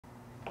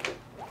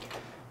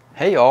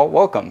Hey y'all,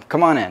 welcome,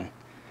 come on in.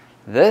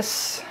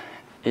 This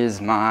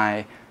is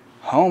my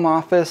home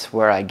office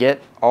where I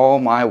get all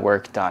my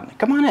work done.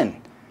 Come on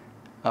in.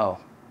 Oh,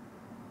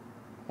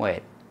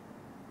 wait.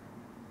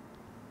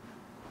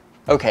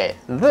 Okay,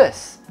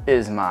 this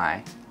is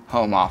my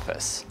home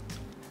office.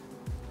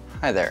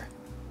 Hi there,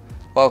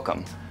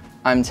 welcome.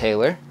 I'm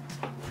Taylor.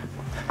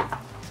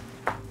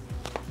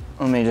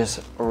 Let me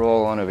just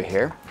roll on over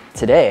here.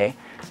 Today,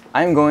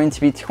 I'm going to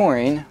be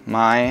touring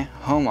my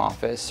home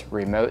office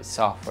remote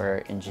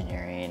software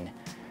engineering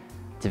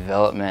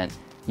development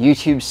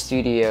YouTube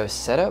studio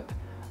setup.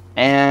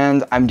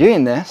 And I'm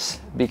doing this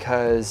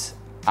because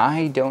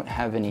I don't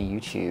have any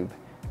YouTube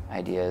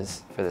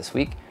ideas for this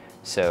week.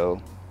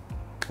 So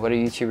what do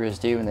YouTubers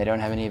do when they don't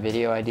have any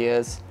video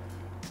ideas?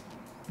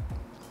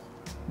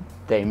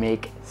 They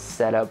make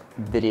setup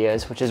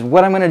videos, which is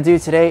what I'm gonna do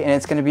today, and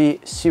it's gonna be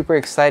super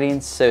exciting.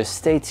 So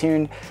stay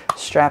tuned,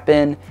 strap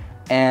in,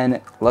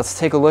 and let's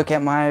take a look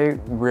at my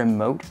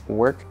remote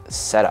work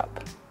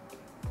setup.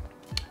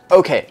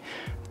 Okay,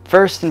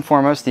 first and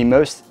foremost, the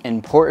most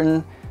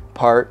important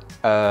part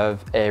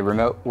of a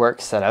remote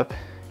work setup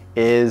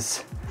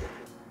is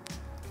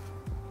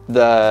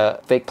the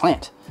fake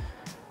plant.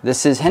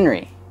 This is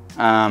Henry,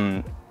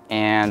 and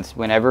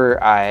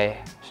whenever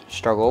I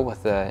struggle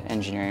with the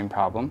engineering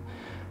problem,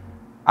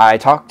 I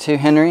talk to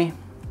Henry,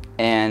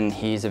 and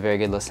he's a very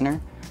good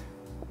listener,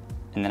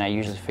 and then I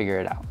usually figure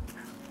it out.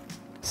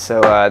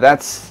 So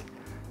that's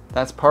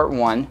part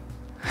one.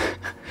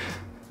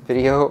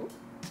 Video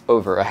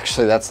over.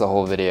 Actually, that's the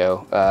whole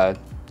video.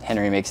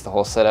 Henry makes the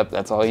whole setup.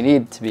 That's all you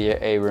need to be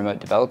a remote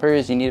developer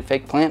is you need a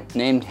fake plant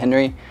named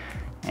Henry,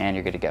 and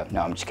you're good to go.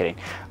 No, I'm just kidding.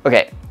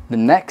 Okay, the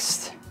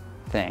next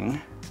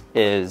thing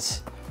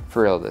is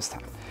for real this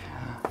time.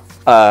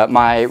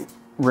 My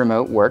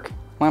remote work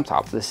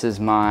laptop. This is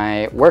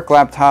my work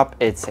laptop.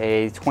 It's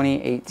a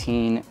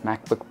 2018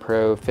 MacBook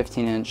Pro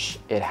 15-inch.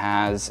 It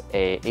has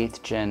a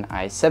 8th gen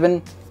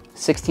i7,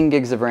 16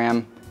 gigs of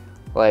RAM,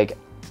 like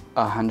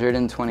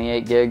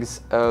 128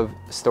 gigs of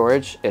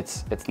storage.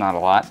 It's not a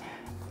lot.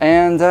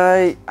 And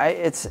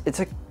it's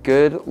a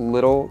good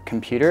little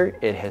computer.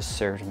 It has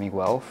served me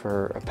well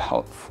for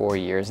about 4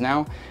 years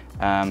now.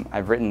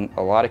 I've written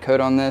a lot of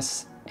code on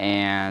this,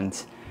 and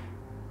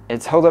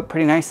it's held up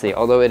pretty nicely,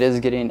 although it is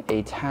getting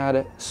a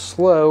tad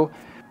slow.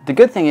 The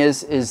good thing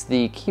is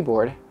the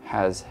keyboard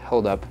has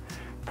held up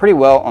pretty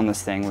well on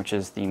this thing, which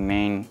is the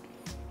main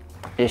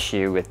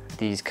issue with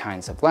these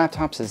kinds of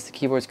laptops is the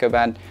keyboards go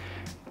bad.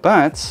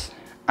 But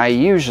I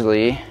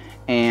usually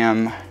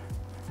am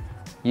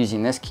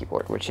using this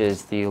keyboard, which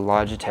is the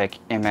Logitech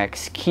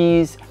MX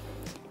Keys.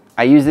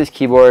 I use this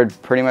keyboard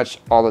pretty much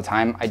all the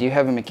time. I do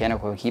have a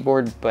mechanical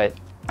keyboard, but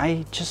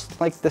I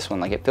just like this one.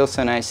 Like, it feels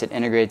so nice. It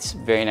integrates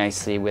very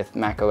nicely with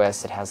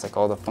macOS. It has like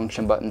all the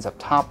function buttons up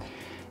top.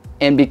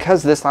 And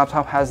because this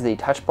laptop has the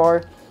touch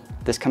bar,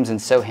 this comes in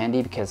so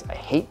handy because I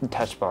hate the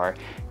touch bar.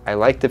 I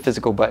like the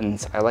physical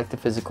buttons. I like the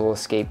physical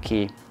escape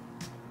key.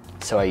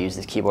 So I use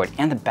this keyboard.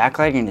 And the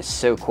backlighting is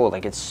so cool.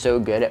 Like, it's so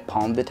good at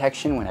palm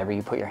detection. Whenever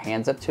you put your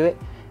hands up to it,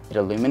 it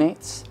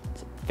illuminates.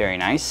 It's very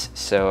nice.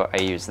 So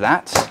I use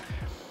that.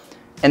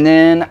 And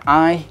then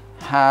I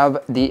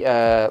have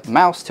the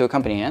mouse to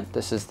accompany it.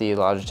 This is the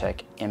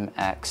Logitech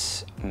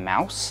MX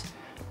mouse.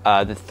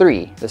 The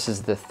 3, this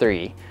is the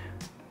 3.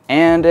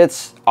 And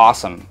it's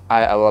awesome.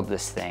 I love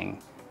this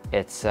thing.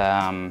 It's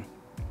held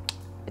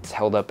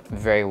up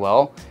very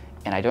well,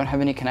 and I don't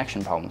have any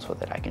connection problems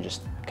with it. I can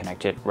just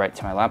connect it right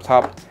to my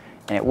laptop,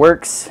 and it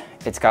works.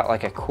 It's got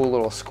like a cool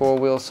little scroll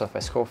wheel, so if I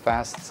scroll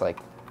fast, it's like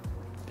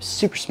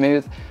super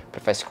smooth,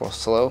 but if I scroll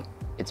slow,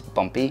 it's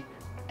bumpy,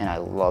 and I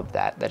love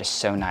that. That is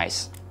so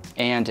nice.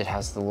 And it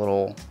has the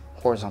little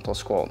horizontal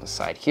scroll on the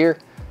side here.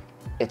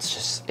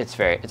 It's a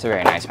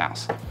very nice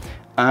mouse.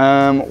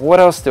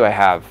 What else do I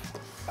have?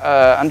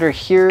 Under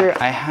here,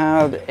 I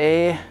have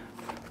a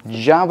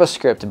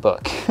JavaScript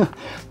book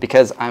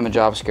because I'm a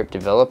JavaScript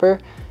developer.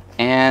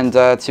 And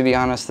to be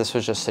honest, this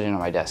was just sitting on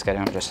my desk. I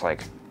don't just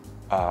like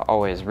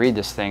always read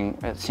this thing.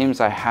 It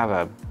seems I have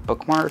a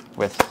bookmark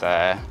with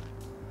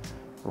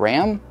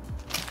RAM.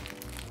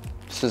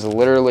 This is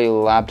literally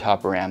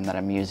laptop RAM that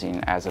I'm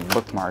using as a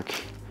bookmark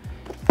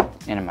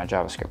in my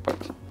JavaScript book.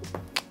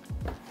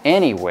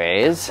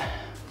 Anyways,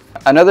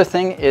 another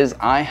thing is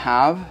I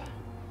have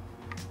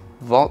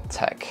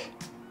Vaultec.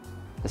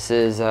 This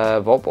is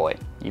Vault Boy.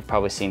 You've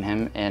probably seen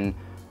him in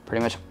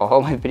pretty much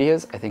all my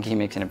videos. I think he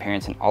makes an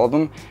appearance in all of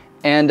them.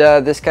 And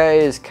this guy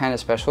is kind of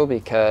special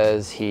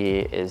because he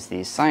is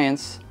the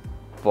science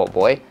Vault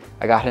Boy.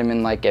 I got him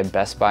in like a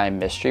Best Buy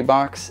mystery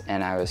box,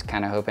 and I was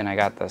kind of hoping I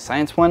got the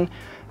science one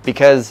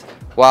because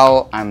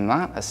while I'm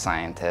not a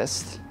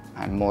scientist,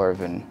 I'm more of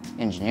an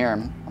engineer,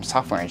 I'm a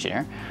software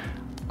engineer.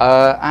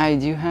 I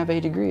do have a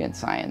degree in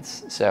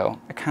science, so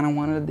I kind of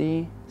wanted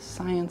the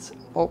science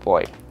Vault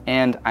Boy.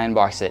 And I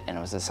unboxed it, and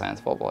it was a science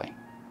Vault Boy.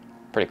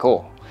 Pretty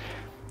cool.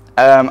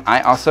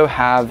 I also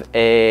have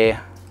a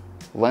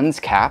lens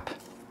cap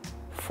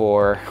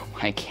for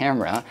my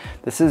camera.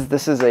 This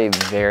is a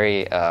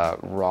very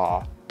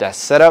raw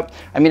desk setup.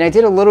 I mean, I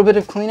did a little bit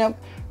of cleanup,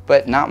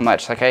 but not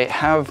much. Like I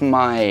have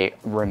my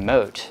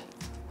remote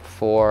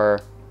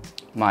for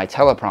my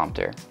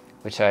teleprompter,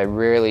 which I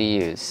rarely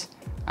use.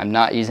 I'm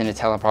not using a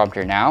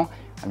teleprompter now.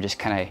 I'm just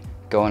kind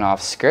of going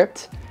off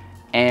script.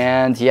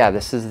 And yeah,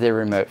 this is the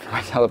remote for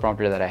my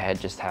teleprompter that I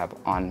just have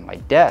on my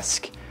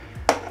desk.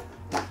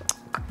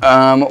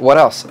 What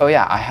else? Oh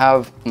yeah, I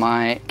have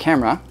my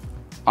camera.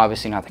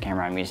 Obviously not the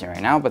camera I'm using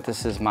right now, but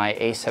this is my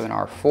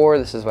A7R4.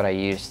 This is what I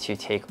use to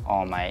take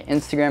all my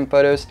Instagram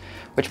photos,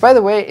 which by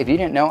the way, if you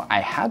didn't know,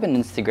 I have an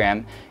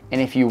Instagram. And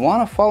if you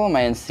want to follow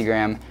my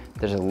Instagram,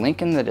 there's a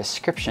link in the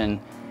description,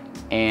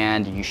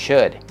 and you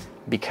should,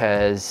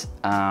 because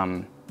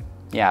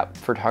yeah,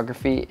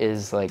 photography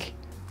is like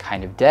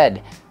kind of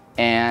dead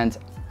and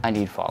I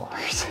need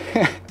followers.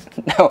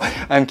 No,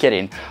 I'm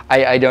kidding.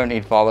 I don't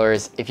need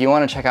followers. If you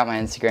want to check out my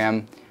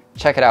Instagram,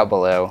 check it out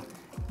below.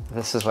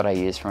 This is what I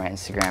use for my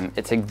Instagram.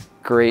 It's a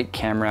great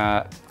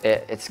camera.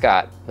 It's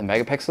got the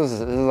megapixels.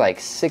 This is like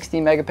 60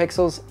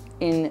 megapixels.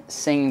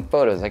 Insane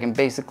photos. I can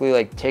basically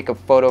like take a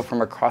photo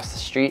from across the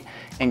street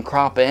and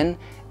crop in,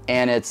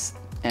 and it's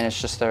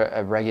just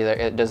a regular.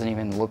 It doesn't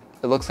even look.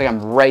 It looks like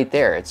I'm right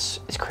there.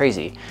 It's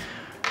crazy.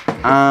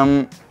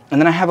 And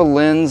then I have a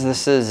lens.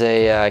 This is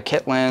a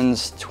kit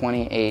lens,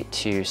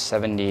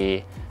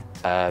 28-70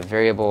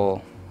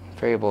 variable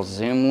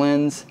zoom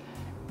lens,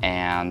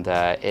 and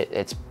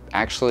it's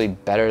actually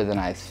better than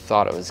I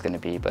thought it was going to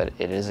be, but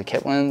it is a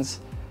kit lens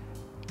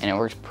and it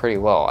works pretty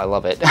well. I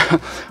love it.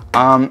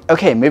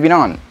 Okay, moving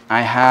on. I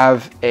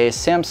have a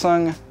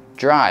Samsung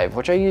Drive,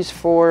 which I use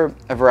for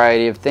a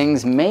variety of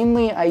things.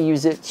 Mainly I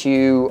use it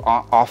to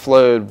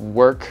offload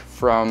work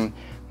from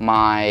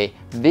my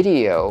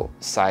video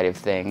side of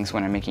things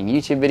when I'm making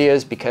YouTube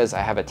videos, because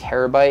I have a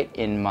terabyte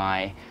in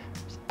my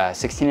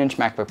 16-inch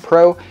MacBook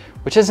Pro,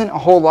 which isn't a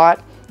whole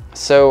lot.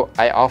 So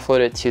I offload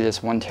it to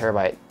this 1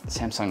 terabyte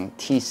Samsung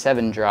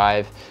T7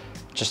 drive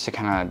just to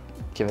kind of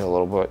give it a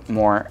little bit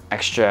more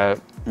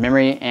extra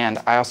memory. And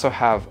I also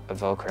have a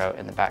Velcro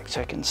in the back so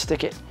I can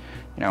stick it,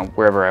 you know,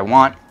 wherever I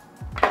want.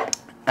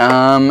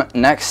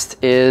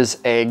 Next is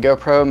a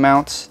GoPro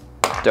mount.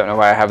 Don't know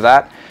why I have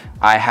that.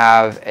 I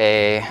have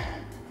a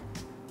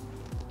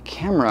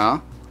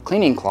camera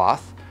cleaning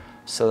cloth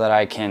so that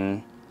I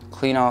can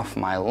clean off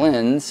my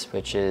lens,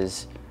 which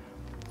is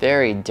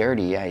very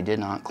dirty. I did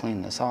not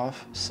clean this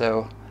off.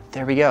 So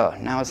there we go.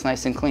 Now it's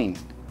nice and clean.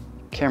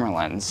 Camera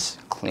lens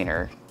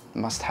cleaner,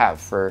 must have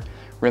for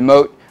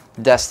remote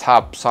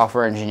desktop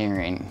software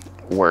engineering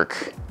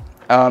work.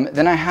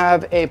 Then I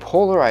have a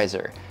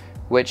polarizer,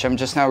 which I'm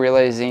just now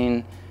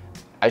realizing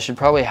I should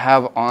probably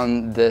have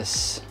on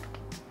this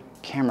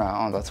camera.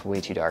 Oh, that's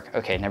way too dark.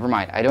 Okay, never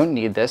mind. I don't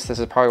need this. This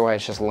is probably why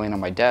it's just laying on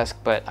my desk,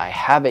 but I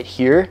have it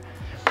here.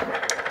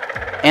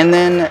 And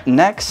then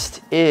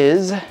next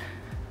is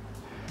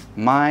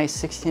my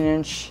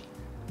 16-inch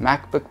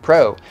MacBook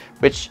Pro,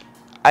 which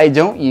I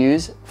don't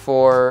use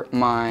for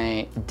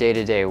my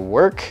day-to-day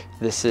work.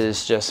 This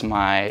is just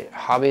my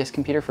hobbyist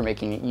computer for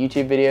making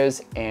YouTube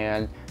videos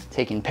and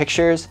taking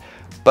pictures,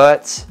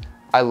 but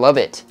I love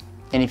it.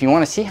 And if you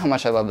want to see how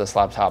much I love this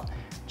laptop,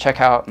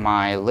 check out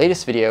my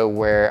latest video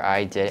where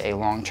I did a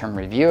long-term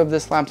review of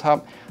this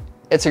laptop.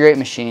 It's a great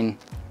machine.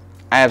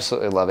 I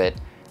absolutely love it.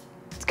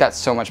 It's got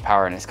so much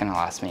power and it's going to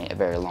last me a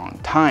very long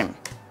time.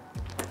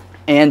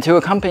 And to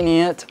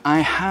accompany it, I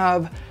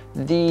have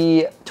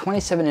the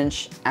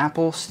 27-inch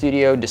Apple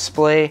Studio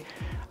display.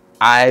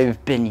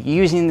 I've been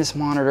using this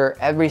monitor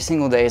every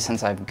single day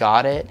since I've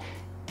got it,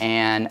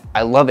 and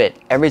I love it.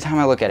 Every time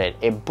I look at it,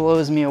 it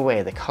blows me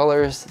away. The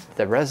colors,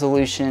 the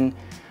resolution,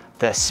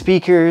 the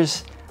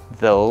speakers,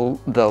 the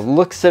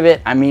looks of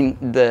it. I mean,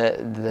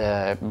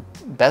 the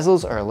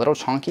bezels are a little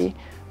chunky,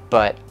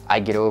 but I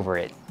get over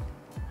it.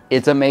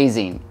 It's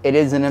amazing. It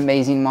is an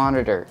amazing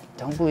monitor.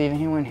 Don't believe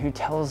anyone who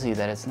tells you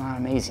that it's not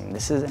amazing.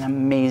 This is an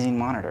amazing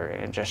monitor.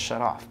 It just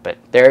shut off, but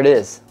there it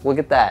is. Look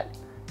at that.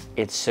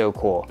 It's so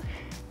cool.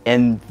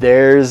 And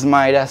there's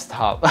my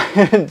desktop.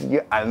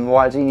 I'm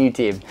watching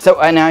YouTube. So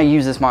I now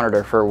use this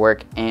monitor for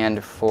work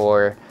and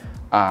for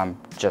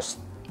just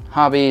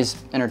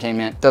hobbies,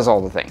 entertainment, does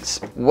all the things.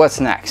 What's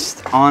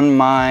next? On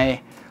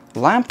my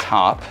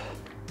laptop,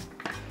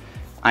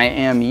 I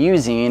am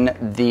using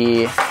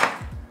the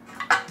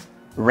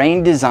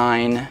Rain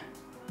Design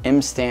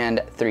M-Stand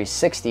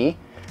 360,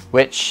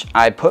 which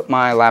I put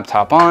my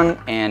laptop on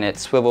and it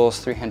swivels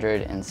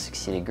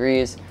 360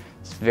 degrees.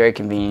 It's very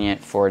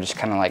convenient for just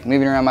kind of like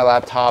moving around my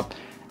laptop,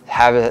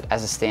 have it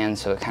as a stand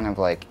so it kind of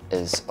like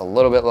is a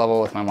little bit level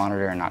with my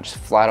monitor and not just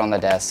flat on the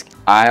desk.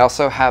 I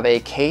also have a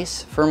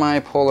case for my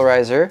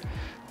polarizer,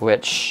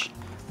 which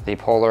the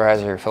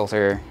polarizer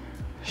filter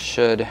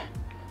should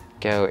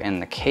go in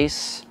the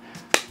case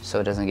so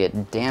it doesn't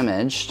get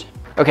damaged.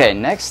 Okay,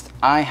 next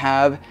I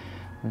have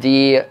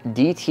the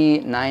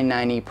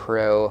DT990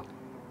 Pro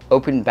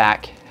open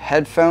back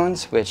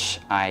headphones, which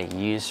I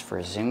use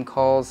for Zoom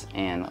calls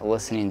and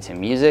listening to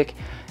music.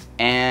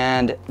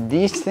 And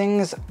these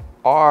things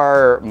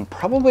are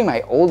probably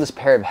my oldest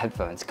pair of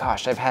headphones.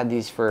 Gosh, I've had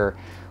these for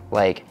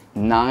like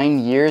 9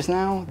 years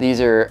now.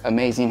 These are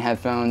amazing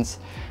headphones.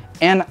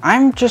 And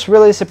I'm just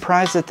really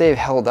surprised that they've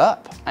held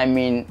up. I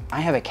mean,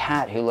 I have a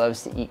cat who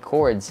loves to eat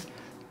cords,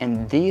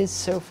 and these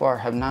so far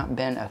have not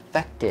been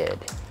affected.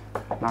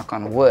 Knock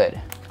on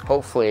wood.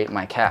 Hopefully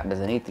my cat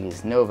doesn't eat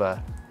these.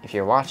 Nova, if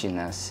you're watching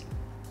this,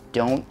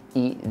 don't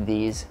eat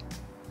these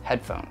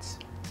headphones.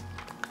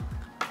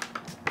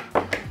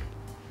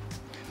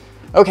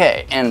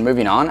 Okay, and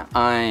moving on,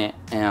 I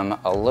am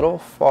a little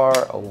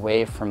far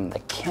away from the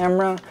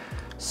camera,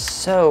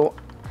 so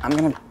I'm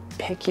gonna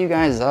pick you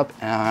guys up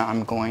and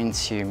I'm going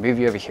to move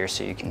you over here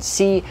so you can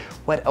see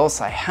what else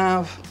I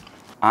have.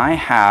 I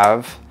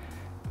have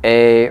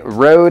a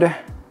Rode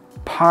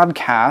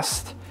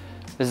Podcast.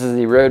 This is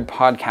the Rode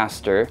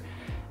Podcaster,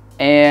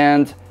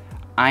 and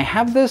I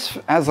have this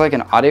as like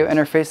an audio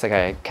interface. Like,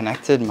 I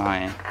connected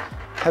my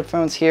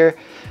headphones here.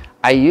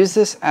 I use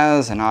this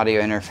as an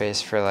audio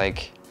interface for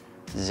like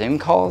Zoom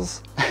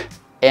calls.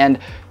 And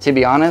to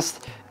be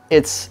honest,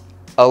 it's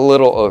a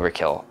little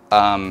overkill.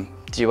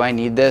 Do I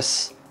need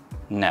this?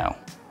 No,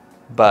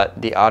 but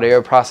the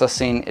audio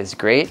processing is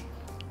great,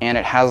 and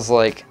it has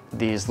like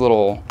these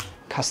little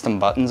custom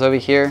buttons over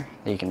here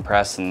that you can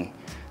press and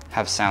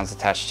have sounds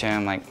attached to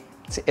them. Like,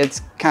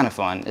 it's kind of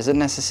fun. Is it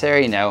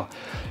necessary? No.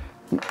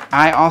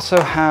 I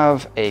also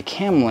have a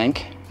Cam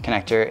Link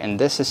connector, and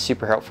this is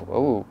super helpful.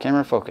 Oh,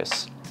 camera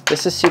focus.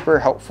 This is super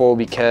helpful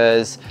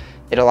because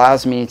it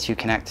allows me to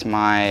connect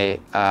my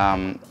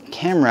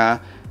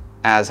camera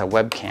as a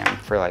webcam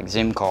for like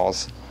Zoom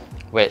calls,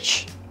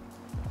 which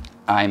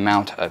I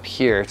mount up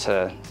here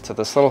to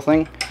this little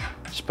thing.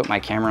 Just put my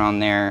camera on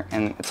there,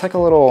 and it's like a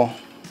little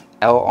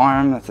L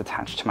arm that's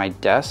attached to my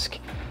desk.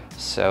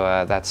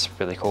 So that's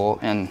really cool.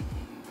 And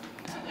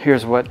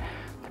here's what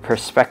the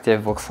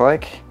perspective looks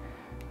like.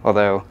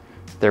 Although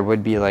there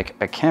would be like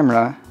a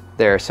camera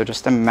there. So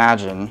just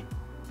imagine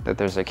that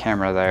there's a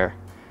camera there,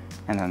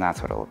 and then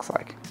that's what it looks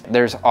like.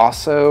 There's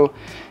also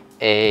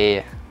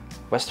a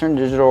Western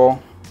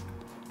Digital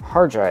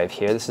hard drive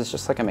here. This is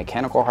just like a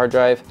mechanical hard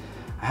drive.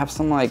 I have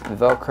some like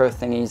Velcro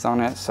thingies on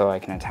it so I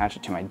can attach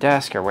it to my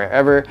desk or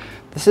wherever.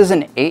 This is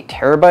an 8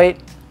 terabyte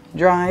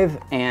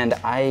drive, and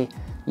I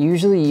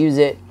usually use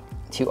it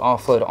to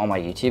offload all my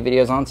YouTube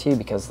videos onto,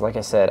 because like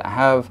I said, I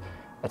have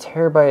a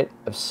terabyte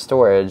of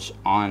storage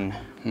on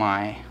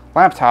my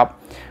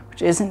laptop,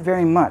 which isn't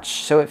very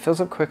much. So it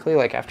fills up quickly,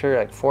 like after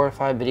like 4 or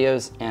 5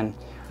 videos, and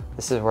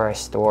this is where I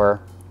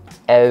store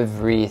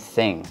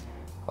everything.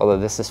 Although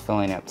this is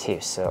filling up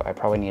too, so I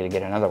probably need to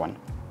get another one.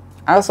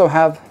 I also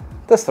have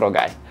this little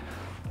guy.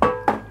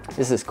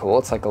 This is cool.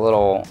 It's like a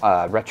little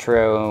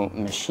retro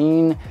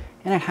machine,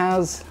 and it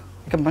has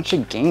like a bunch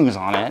of games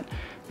on it.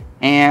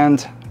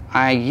 And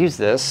I use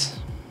this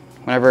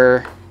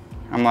whenever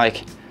I'm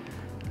like,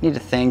 need to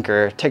think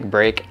or take a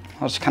break.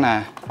 I'll just kind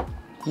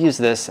of use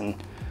this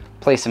and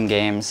play some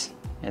games.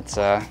 It's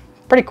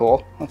pretty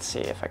cool. Let's see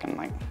if I can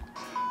like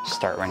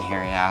start one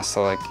here. Yeah,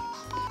 so like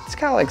it's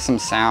got like some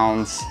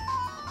sounds,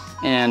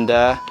 and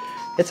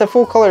it's a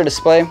full color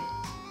display.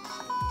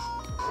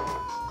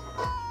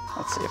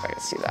 Let's see if I can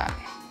see that.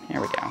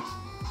 Here we go.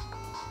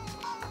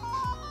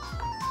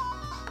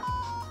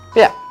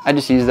 Yeah, I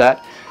just use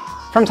that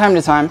from time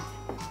to time.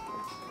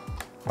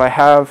 I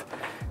have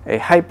a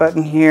hype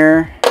button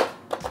here.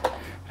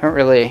 I don't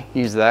really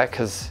use that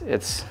because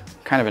it's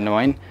kind of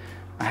annoying.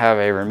 I have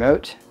a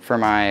remote for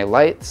my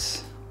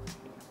lights.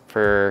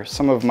 For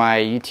some of my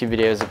YouTube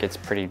videos, it gets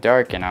pretty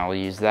dark, and I'll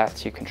use that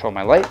to control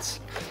my lights.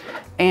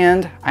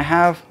 And I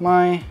have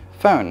my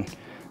phone.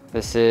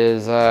 This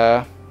is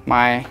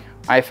my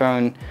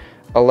iPhone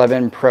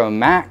 11 Pro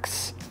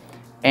Max,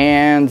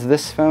 and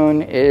this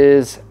phone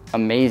is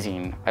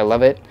amazing. I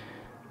love it.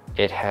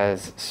 It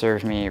has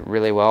served me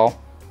really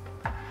well,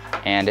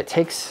 and it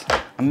takes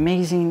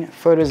amazing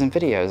photos and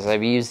videos.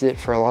 I've used it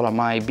for a lot of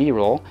my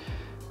B-roll.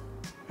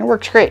 It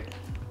works great.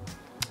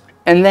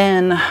 And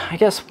then I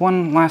guess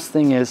one last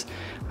thing is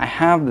I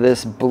have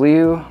this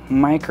blue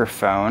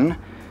microphone.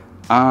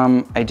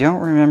 I don't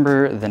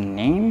remember the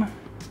name.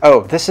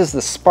 Oh, this is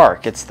the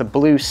Spark. It's the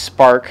blue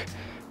Spark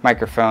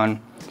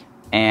microphone.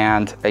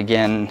 And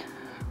again,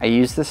 I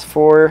use this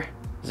for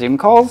Zoom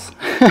calls.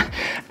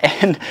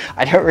 And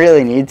I don't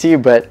really need to,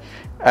 but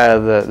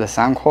the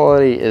sound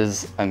quality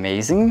is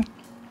amazing.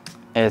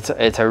 It's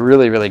a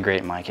really, really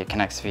great mic. It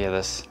connects via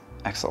this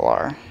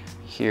XLR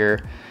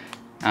here.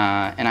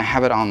 And I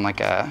have it on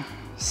like a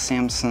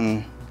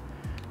Samsung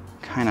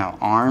kind of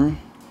arm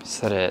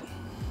so that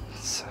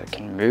it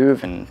can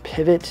move and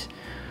pivot.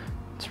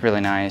 It's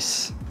really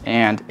nice.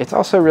 And it's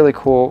also really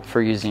cool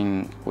for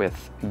using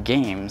with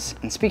games.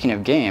 And speaking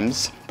of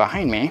games,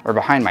 behind me, or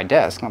behind my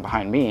desk, not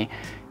behind me,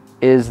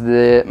 is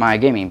my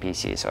gaming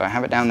PC. So I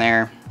have it down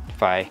there.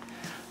 If I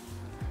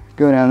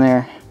go down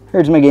there,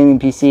 here's my gaming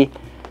PC.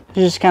 It's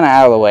just kind of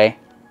out of the way.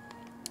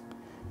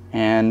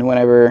 And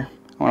whenever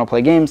I want to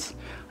play games,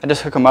 I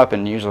just hook them up,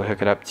 and usually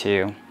hook it up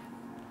to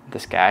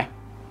this guy.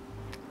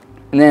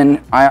 And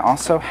then I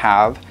also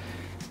have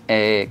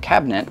a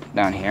cabinet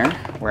down here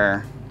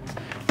where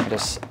I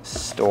just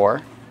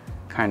store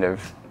kind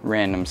of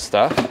random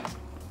stuff.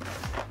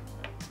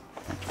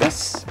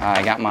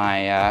 I got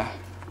my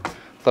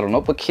little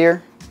notebook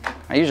here.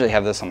 I usually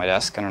have this on my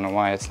desk. I don't know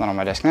why it's not on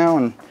my desk now.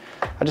 And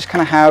I just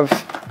kind of have,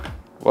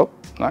 whoop,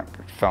 that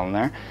fell in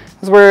there.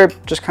 This is where I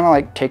just kind of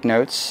like take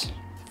notes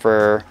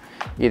for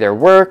either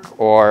work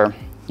or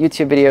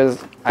YouTube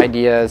videos,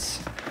 ideas,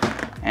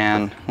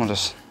 and we'll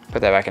just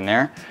put that back in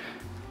there.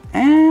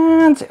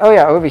 And oh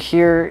yeah, over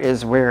here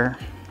is where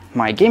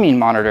my gaming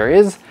monitor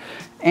is.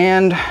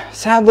 And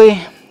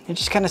sadly, it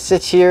just kind of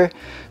sits here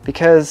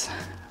because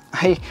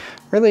I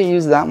really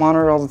use that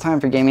monitor all the time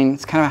for gaming.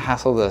 It's kind of a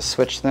hassle to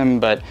switch them,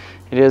 but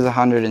it is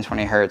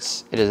 120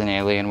 hertz. It is an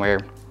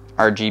Alienware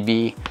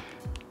RGB.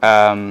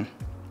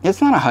 It's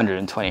not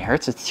 120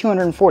 hertz, it's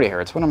 240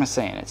 hertz. What am I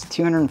saying? It's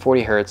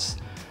 240 hertz,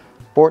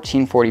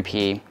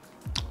 1440p.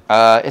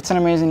 It's an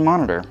amazing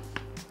monitor,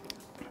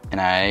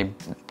 and I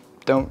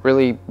don't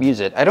really use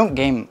it. I don't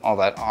game all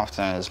that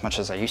often as much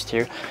as I used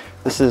to.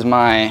 This is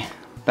my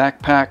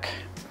backpack.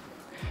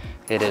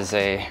 It is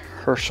a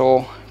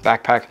Herschel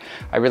backpack.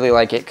 I really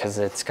like it because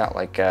it's got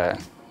like a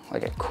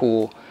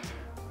cool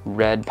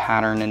red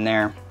pattern in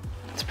there.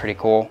 It's pretty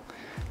cool.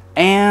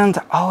 And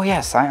oh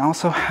yes, I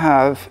also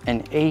have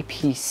an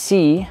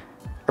APC.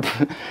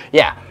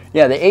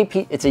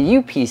 It's a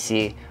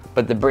UPC,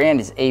 but the brand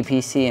is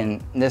APC,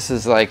 and this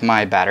is like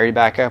my battery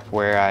backup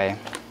where I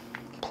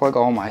plug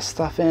all my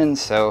stuff in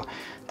so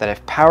that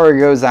if power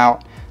goes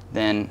out,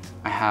 then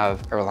I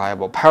have a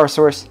reliable power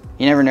source.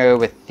 You never know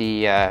with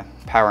the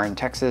power in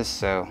Texas,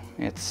 so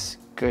it's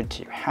good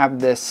to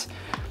have this.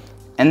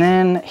 And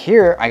then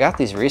here, I got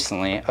these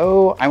recently.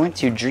 Oh, I went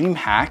to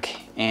DreamHack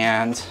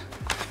and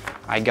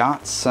I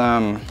got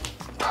some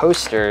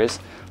posters.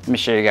 Let me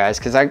show you guys,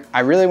 because I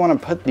really want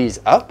to put these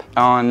up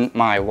on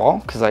my wall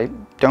because I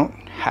don't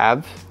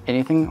have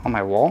anything on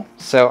my wall.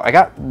 So I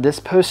got this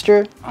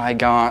poster. I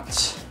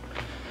got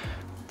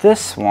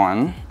this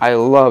one. I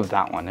love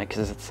that one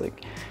because it's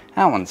like,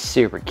 that one's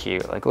super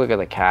cute. Like, look at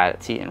the cat,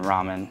 it's eating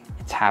ramen,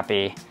 it's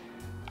happy.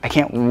 I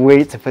can't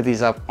wait to put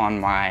these up on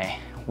my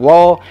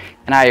wall.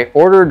 And I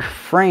ordered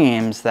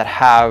frames that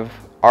have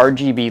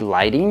RGB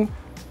lighting,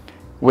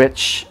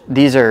 which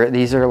these are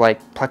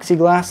like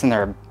plexiglass and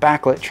they're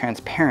backlit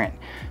transparent.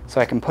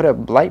 So I can put a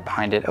light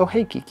behind it. Oh,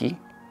 hey, Kiki.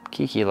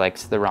 Kiki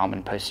likes the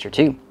ramen poster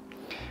too.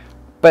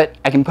 But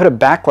I can put a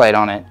backlight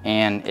on it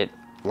and it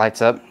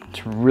lights up.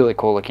 It's really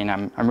cool looking.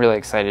 I'm really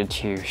excited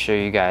to show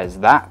you guys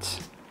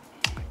that.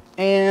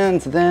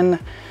 And then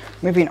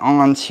moving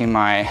on to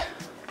my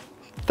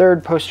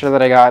third poster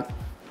that I got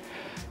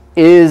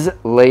is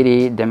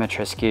Lady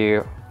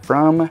Dimitrescu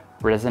from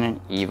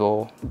Resident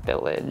Evil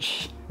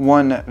Village.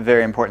 One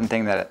very important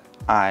thing that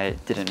I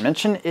didn't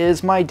mention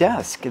is my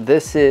desk.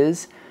 This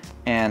is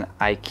an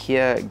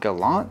IKEA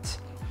Galant,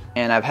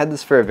 and I've had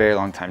this for a very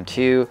long time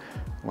too,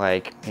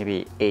 like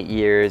maybe 8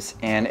 years,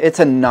 and it's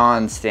a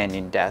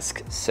non-standing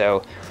desk.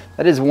 So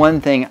that is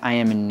one thing I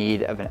am in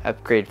need of an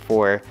upgrade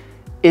for,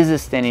 is a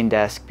standing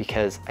desk,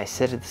 because I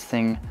sit at this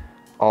thing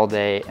all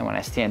day, and when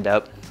I stand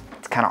up,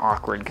 it's kind of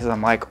awkward because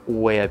I'm like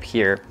way up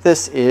here.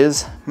 This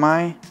is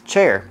my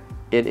chair.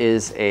 It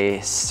is a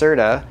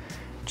Serta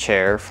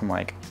chair from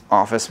like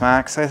Office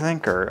Max, I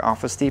think, or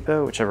Office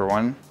Depot, whichever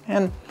one.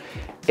 And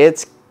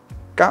it's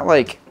got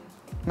like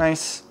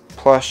nice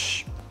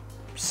plush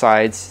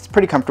sides. It's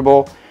pretty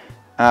comfortable.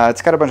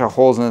 It's got a bunch of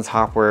holes in the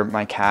top where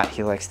my cat,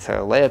 he likes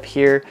to lay up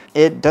here.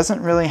 It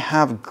doesn't really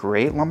have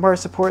great lumbar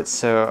support,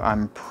 so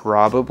I'm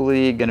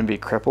probably gonna be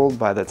crippled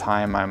by the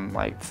time I'm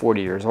like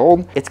 40 years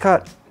old. It's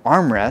got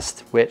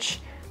armrest, which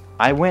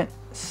I went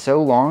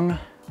so long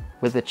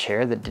with a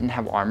chair that didn't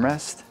have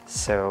armrest,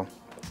 so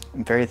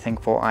I'm very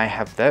thankful I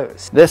have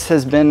those. This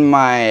has been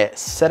my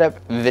setup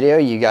video.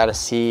 You got to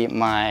see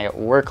my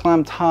work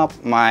laptop,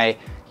 my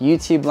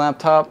YouTube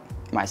laptop,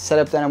 my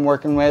setup that I'm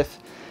working with,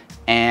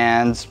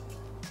 and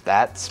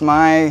that's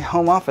my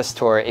home office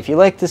tour. If you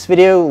like this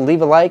video,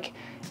 leave a like.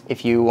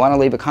 If you want to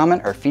leave a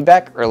comment or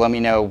feedback, or let me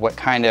know what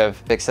kind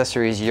of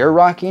accessories you're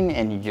rocking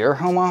in your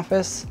home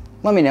office,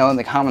 let me know in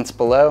the comments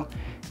below.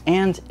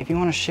 And if you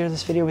want to share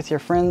this video with your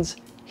friends,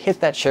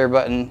 hit that share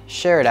button,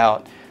 share it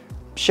out,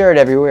 share it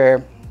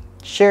everywhere,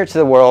 share it to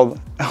the world,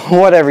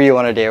 whatever you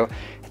want to do.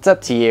 It's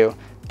up to you,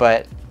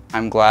 but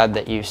I'm glad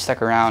that you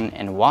stuck around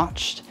and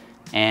watched,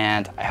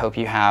 and I hope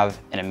you have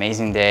an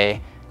amazing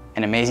day,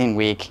 an amazing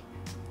week,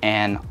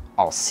 and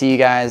I'll see you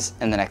guys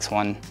in the next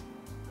one.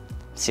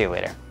 See you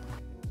later.